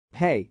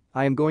Hey,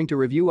 I am going to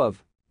review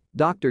of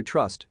Dr.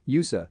 Trust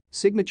USA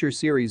Signature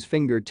Series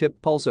Fingertip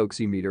Pulse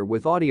Oximeter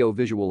with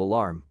Audio-Visual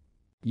Alarm.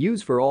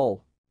 Use for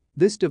all.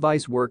 This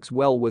device works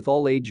well with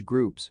all age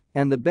groups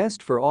and the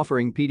best for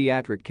offering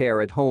pediatric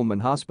care at home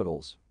and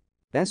hospitals.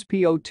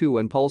 SpO2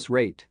 and pulse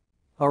rate.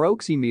 Our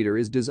oximeter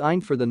is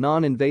designed for the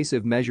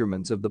non-invasive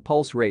measurements of the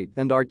pulse rate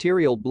and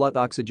arterial blood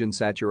oxygen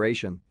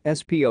saturation,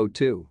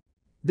 SpO2.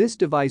 This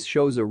device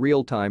shows a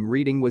real-time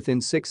reading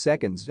within 6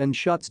 seconds and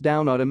shuts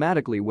down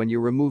automatically when you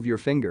remove your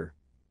finger.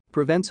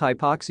 Prevents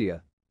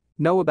hypoxia.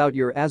 Know about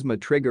your asthma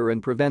trigger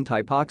and prevent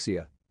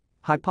hypoxia.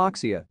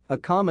 Hypoxia, a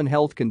common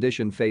health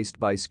condition faced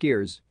by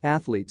skiers,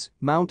 athletes,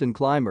 mountain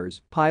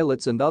climbers,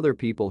 pilots and other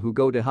people who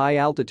go to high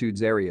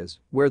altitudes areas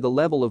where the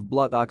level of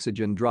blood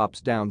oxygen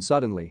drops down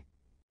suddenly.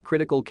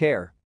 Critical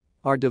care.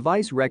 Our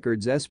device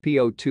records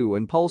SpO2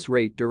 and pulse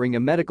rate during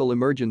a medical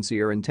emergency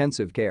or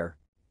intensive care.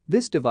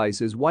 This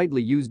device is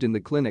widely used in the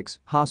clinics,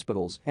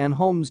 hospitals, and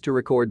homes to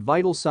record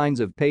vital signs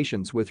of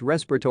patients with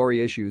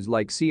respiratory issues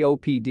like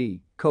COPD,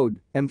 cold,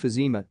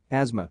 emphysema,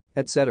 asthma,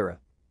 etc.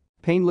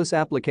 Painless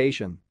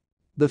application.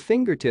 The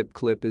fingertip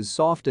clip is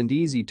soft and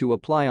easy to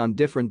apply on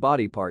different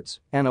body parts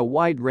and a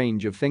wide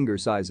range of finger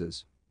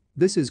sizes.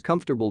 This is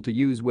comfortable to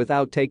use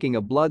without taking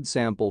a blood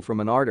sample from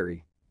an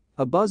artery.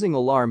 A buzzing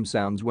alarm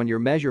sounds when your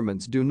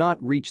measurements do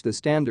not reach the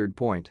standard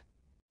point.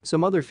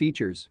 Some other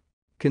features.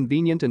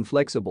 Convenient and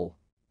flexible.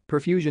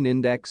 Perfusion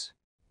Index.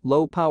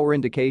 Low power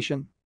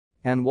indication.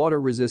 And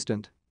water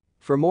resistant.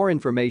 For more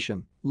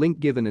information, link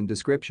given in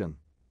description.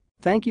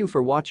 Thank you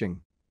for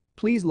watching.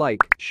 Please like,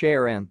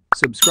 share and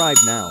subscribe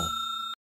now.